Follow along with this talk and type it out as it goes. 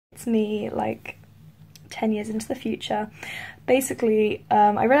It's me like 10 years into the future. Basically,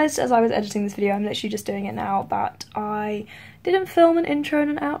 I realised as I was editing this video, I'm literally just doing it now, that I didn't film an intro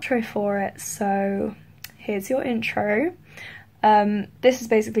and an outro for it, so here's your intro. This is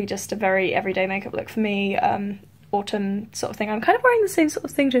basically just a very everyday makeup look for me, autumn sort of thing. I'm kind of wearing the same sort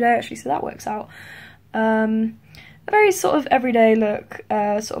of thing today actually, so that works out. A very sort of everyday look,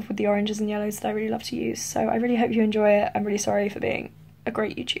 sort of with the oranges and yellows that I really love to use, so I really hope you enjoy it. I'm really sorry for being a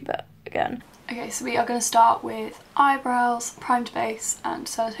great YouTuber again. Okay, so we are going to start with eyebrows, primed base and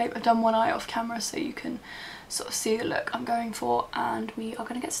sellotape. I've done one eye off camera so you can sort of see the look I'm going for, and we are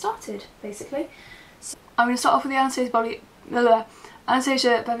going to get started basically. So I'm going to start off with the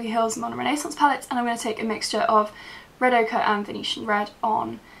Anastasia Beverly Hills Modern Renaissance palette, and I'm going to take a mixture of red ochre and Venetian red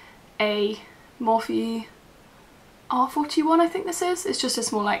on a Morphe R41, I think this is. It's just a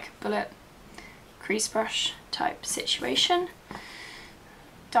small like bullet crease brush type situation.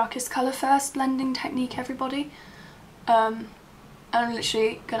 Darkest colour first blending technique, everybody. And I'm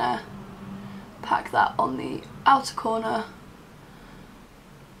literally gonna pack that on the outer corner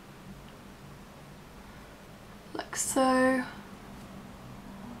like so,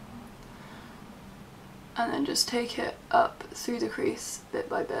 and then just take it up through the crease bit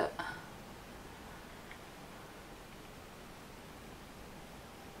by bit.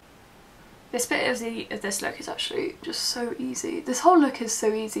 This bit of this look is actually just so easy. This whole look is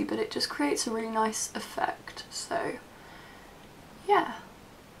so easy, but it just creates a really nice effect. So yeah,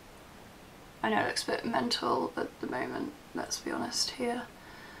 I know it looks a bit mental at the moment, let's be honest here,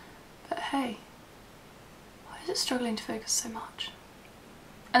 but hey, why is it struggling to focus so much?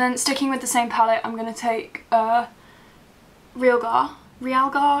 And then sticking with the same palette, I'm going to take realgar,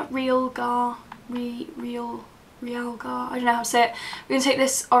 I don't know how to say it. We're going to take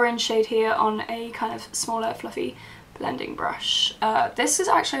this orange shade here on a kind of smaller fluffy blending brush. This is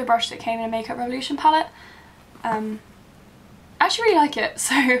actually a brush that came in a Makeup Revolution palette. I actually really like it,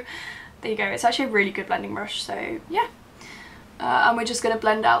 so there you go. It's actually a really good blending brush, so yeah. And we're just going to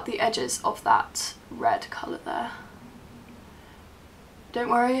blend out the edges of that red colour there. Don't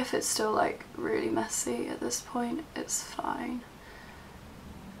worry if it's still like really messy at this point, it's fine.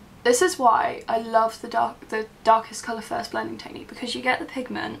 This is why I love the darkest colour first blending technique, because you get the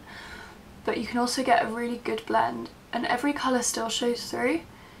pigment, but you can also get a really good blend, and every colour still shows through.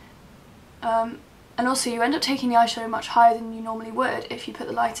 And also you end up taking the eyeshadow much higher than you normally would if you put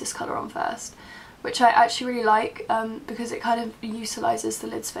the lightest colour on first, which I actually really like, because it kind of utilises the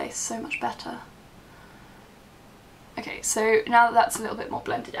lid space so much better. Okay, so now that that's a little bit more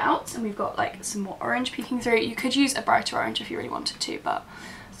blended out and we've got like some more orange peeking through, you could use a brighter orange if you really wanted to, but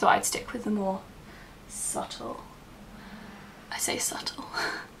so I'd stick with the more subtle, I say subtle.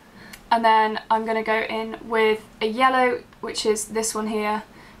 And then I'm going to go in with a yellow, which is this one here,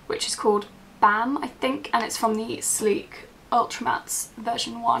 which is called Bamm, I think, and it's from the Sleek Ultra Mattes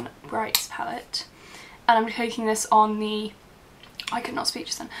version 1 Brights palette. And I'm taking this on the, I could not speak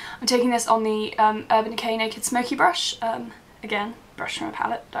just then, I'm taking this on the Urban Decay Naked Smoky brush. Again, brush from a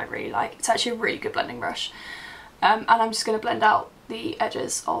palette that I really like. It's actually a really good blending brush. And I'm just going to blend out the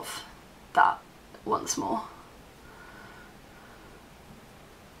edges of that once more.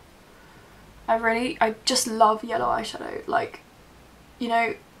 I just love yellow eyeshadow. Like, you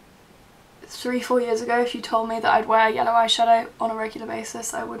know, 3-4 years ago if you told me that I'd wear yellow eyeshadow on a regular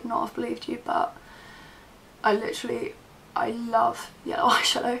basis, I would not have believed you, but I love yellow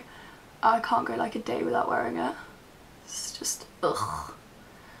eyeshadow. I can't go like a day without wearing it. It's just, ugh,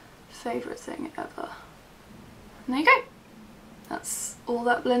 favourite thing ever. And there you go. That's all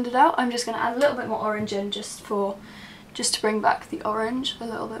that blended out. I'm just going to add a little bit more orange in just to bring back the orange a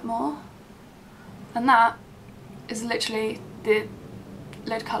little bit more. And that is literally the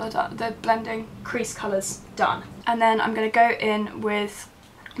lid colour done, the blending crease colours done. And then I'm going to go in with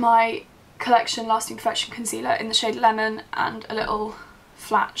my Collection Lasting Perfection concealer in the shade Lemon and a little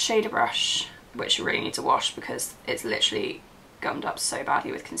flat shader brush, which you really need to wash because it's literally gummed up so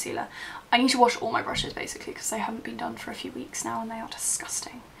badly with concealer. I need to wash all my brushes basically because they haven't been done for a few weeks now and they are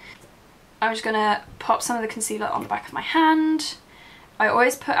disgusting. I'm just going to pop some of the concealer on the back of my hand. I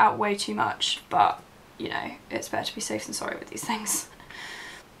always put out way too much, but you know, it's better to be safe than sorry with these things.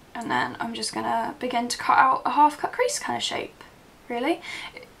 And then I'm just going to begin to cut out a half cut crease kind of shape, really.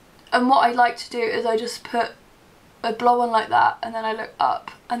 And what I like to do is I just put a blow on like that and then I look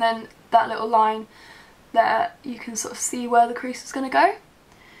up and then that little line there, you can sort of see where the crease is going to go.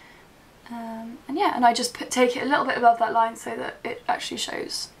 And yeah, and I just take it a little bit above that line so that it actually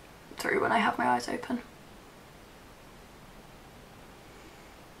shows through when I have my eyes open.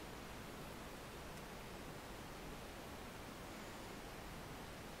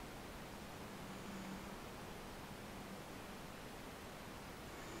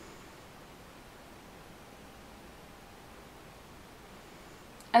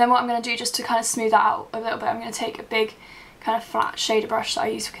 And then what I'm going to do, just to kind of smooth that out a little bit, I'm going to take a big kind of flat shader brush that I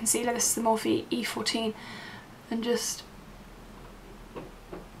use for concealer. This is the Morphe E14, and just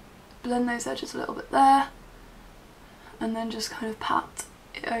blend those edges a little bit there, and then just kind of pat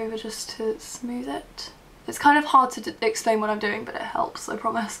it over just to smooth it. It's kind of hard to explain what I'm doing, but it helps, I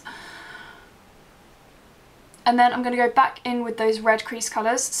promise. And then I'm going to go back in with those red crease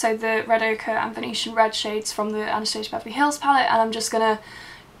colours, so the Red Ochre and Venetian Red shades from the Anastasia Beverly Hills palette, and I'm just going to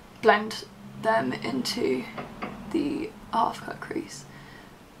blend them into the half cut crease.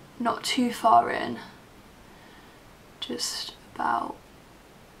 Not too far in, just about.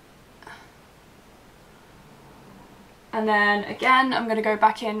 And then again, I'm going to go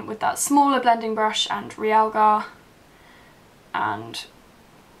back in with that smaller blending brush and realgar and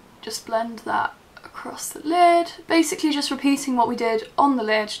just blend that across the lid. Basically just repeating what we did on the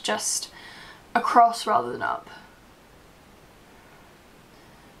lid, just across rather than up.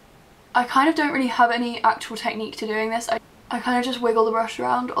 I kind of don't really have any actual technique to doing this. I kind of just wiggle the brush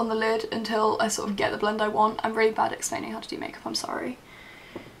around on the lid until I sort of get the blend I want. I'm really bad at explaining how to do makeup, I'm sorry.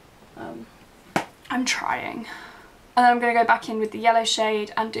 I'm trying. And then I'm going to go back in with the yellow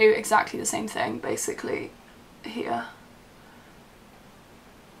shade and do exactly the same thing, basically, here.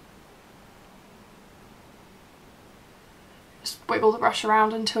 Just wiggle the brush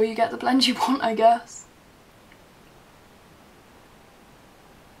around until you get the blend you want, I guess.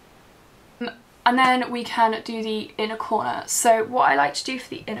 And then we can do the inner corner. So what I like to do for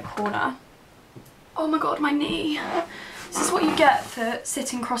the inner corner... Oh my god, my knee! This is what you get for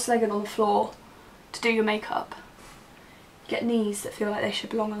sitting cross-legged on the floor to do your makeup. You get knees that feel like they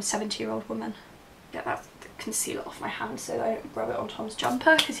should belong on a 70-year-old woman. Get that concealer off my hand so that I don't rub it on Tom's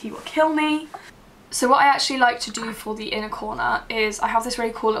jumper because he will kill me. So what I actually like to do for the inner corner is I have this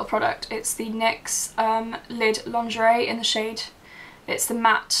really cool little product. It's the NYX Lid Lingerie in the shade. It's the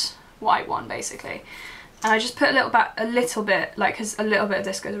matte white one basically. And I just put a little bit, like, because a little bit of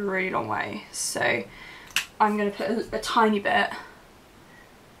this goes a really long way. So I'm going to put a tiny bit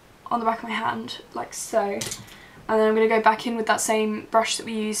on the back of my hand, like so. And then I'm going to go back in with that same brush that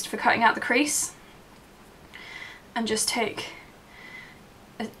we used for cutting out the crease. And just take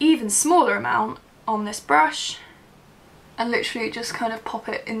an even smaller amount on this brush and literally just kind of pop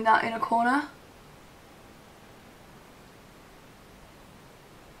it in that inner corner.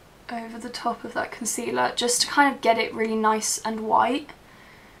 Over the top of that concealer, just to kind of get it really nice and white.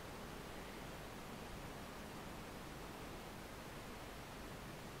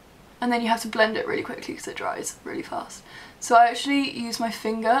 And then you have to blend it really quickly because it dries really fast. So I actually use my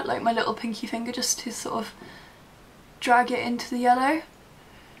finger, like my little pinky finger, just to sort of drag it into the yellow.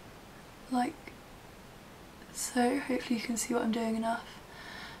 Like so. Hopefully you can see what I'm doing enough.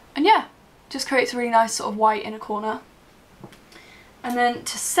 And yeah, just creates a really nice sort of white inner corner. And then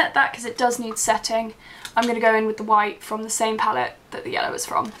to set that, because it does need setting, I'm going to go in with the white from the same palette that the yellow is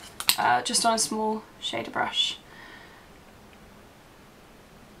from, just on a small shader brush.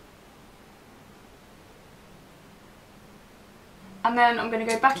 And then I'm going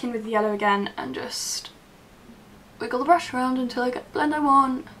to go back in with the yellow again and just wiggle the brush around until I get the blend I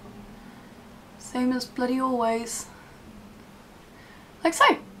want. Same as bloody always. Like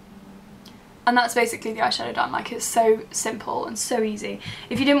so. And that's basically the eyeshadow done. Like, it's so simple and so easy.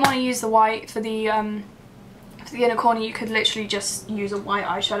 If you didn't want to use the white for the inner corner, you could literally just use a white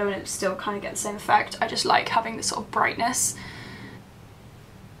eyeshadow and it would still kind of get the same effect. I just like having this sort of brightness.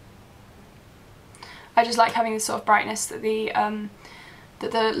 I just like having this sort of brightness that the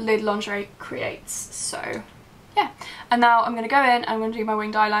Lid Lingerie creates. So yeah. And now I'm going to go in and I'm going to do my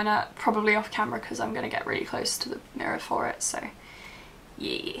winged eyeliner, probably off camera because I'm going to get really close to the mirror for it. So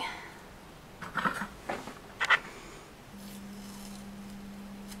yeah.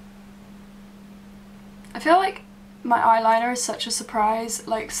 I feel like my eyeliner is such a surprise.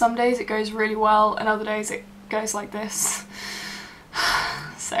 Like, some days it goes really well and other days it goes like this.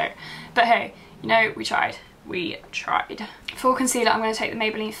 So, but hey, you know, we tried. We tried. For concealer, I'm going to take the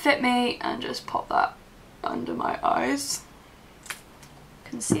Maybelline Fit Me and just pop that under my eyes.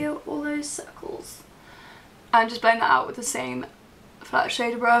 Conceal all those circles. And just blend that out with the same flat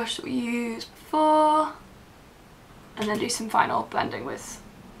shader brush that we used before. And then do some final blending with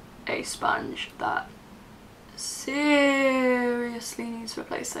a sponge that seriously needs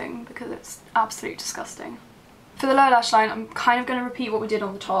replacing because it's absolutely disgusting. For the lower lash line, I'm kind of going to repeat what we did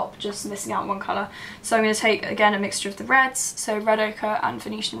on the top, just missing out one colour. So I'm going to take, again, a mixture of the reds, so Red Ochre and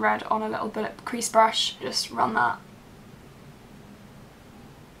Venetian Red on a little bit crease brush. Just run that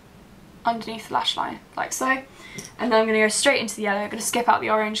underneath the lash line, like so. And then I'm going to go straight into the yellow. I'm going to skip out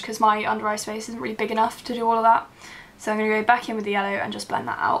the orange because my under eye space isn't really big enough to do all of that. So I'm going to go back in with the yellow and just blend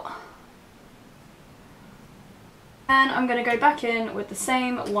that out. Then I'm going to go back in with the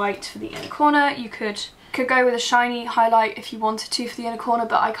same white for the inner corner. You could go with a shiny highlight if you wanted to for the inner corner,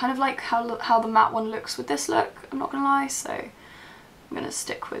 but I kind of like how the matte one looks with this look, I'm not going to lie, so I'm going to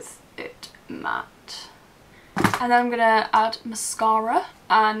stick with it matte. And then I'm going to add mascara,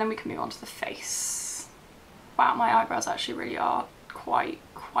 and then we can move on to the face. Wow, my eyebrows actually really are quite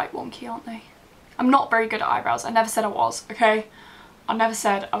wonky, aren't they? I'm not very good at eyebrows. I never said I was, okay? I never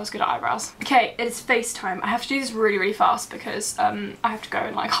said I was good at eyebrows. Okay, it is face time. I have to do this really fast because I have to go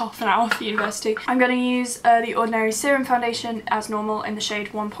in like half an hour for university. I'm going to use the Ordinary Serum Foundation as normal in the shade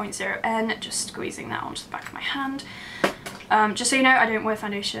 1.0N, just squeezing that onto the back of my hand. Just so you know, I don't wear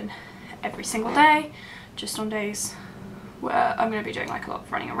foundation every single day, just on days where I'm going to be doing like a lot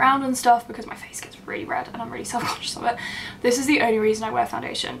of running around and stuff because my face gets really red and I'm really self-conscious of it. This is the only reason I wear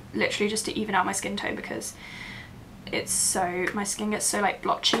foundation, literally just to even out my skin tone, because my skin gets so like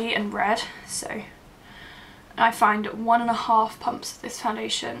blotchy and red. So I find 1.5 pumps of this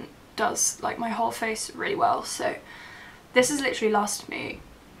foundation does like my whole face really well. So this has literally lasted me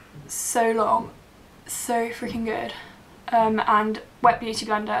so long, so freaking good. And wet beauty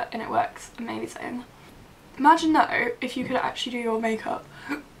blender, and it works amazing. Imagine though if you could actually do your makeup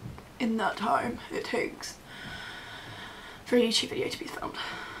in that time it takes for a YouTube video to be filmed.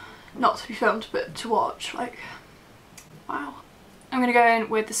 Not to be filmed, but to watch, like, wow. I'm going to go in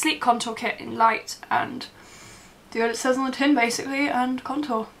with the Sleek Contour Kit in light and do what it says on the tin basically, and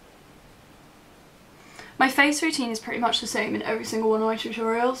contour. My face routine is pretty much the same in every single one of my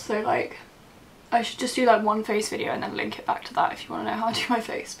tutorials, so like I should just do like one face video and then link it back to that if you want to know how to do my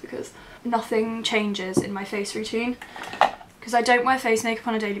face, because nothing changes in my face routine because I don't wear face makeup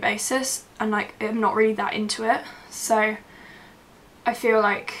on a daily basis and like I'm not really that into it, so I feel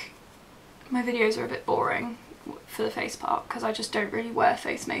like my videos are a bit boring for the face part because I just don't really wear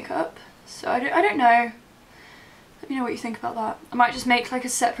face makeup. So I don't know. Let me know what you think about that. I might just make like a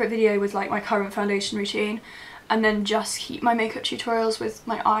separate video with like my current foundation routine and then just keep my makeup tutorials with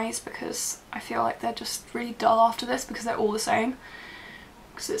my eyes, because I feel like they're just really dull after this because they're all the same.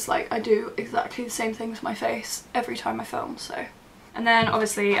 Because it's like I do exactly the same thing to my face every time I film, so. And then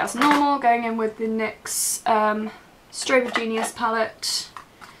obviously as normal, going in with the NYX Strobe of Genius palette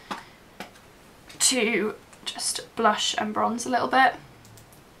to just blush and bronze a little bit.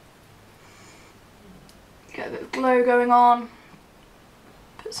 Get a bit of glow going on.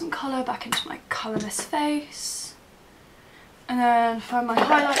 Put some colour back into my colourless face. And then find my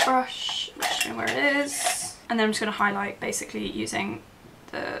highlight brush, which I know where it is. And then I'm just going to highlight basically using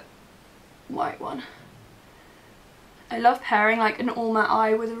the white one. I love pairing like an all matte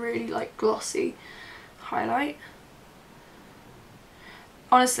eye with a really like glossy highlight.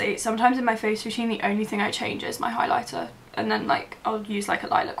 Honestly, sometimes in my face routine the only thing I change is my highlighter, and then like I'll use like a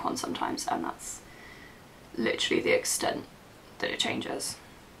lilac one sometimes, and that's literally the extent that it changes.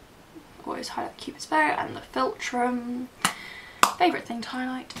 Always highlight Cupid's bow and the Filtrum. Favourite thing to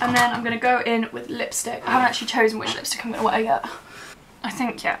highlight. And then I'm going to go in with lipstick. I haven't actually chosen which lipstick I'm going to wear yet. I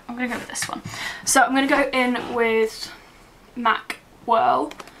think, yeah, I'm going to go with this one. So I'm going to go in with MAC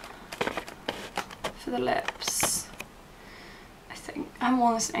Whirl for the lips. I think. I haven't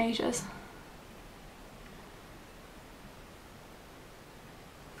worn this in ages.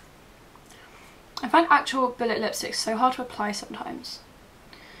 I find actual bullet lipsticks so hard to apply sometimes.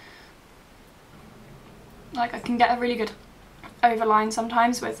 Like I can get a really good overline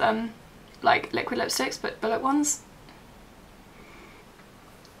sometimes with like liquid lipsticks, but bullet ones.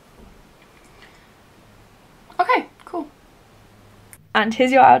 Okay, cool. And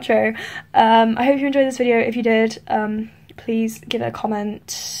here's your outro. I hope you enjoyed this video. If you did, please give it a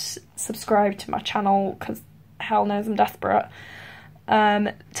comment, subscribe to my channel because hell knows I'm desperate.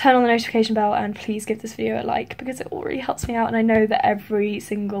 Turn on the notification bell and please give this video a like because it all really helps me out, and I know that every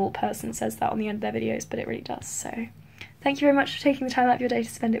single person says that on the end of their videos, but it really does. So thank you very much for taking the time out of your day to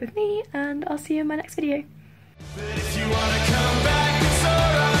spend it with me, and I'll see you in my next video. But if you wanna come back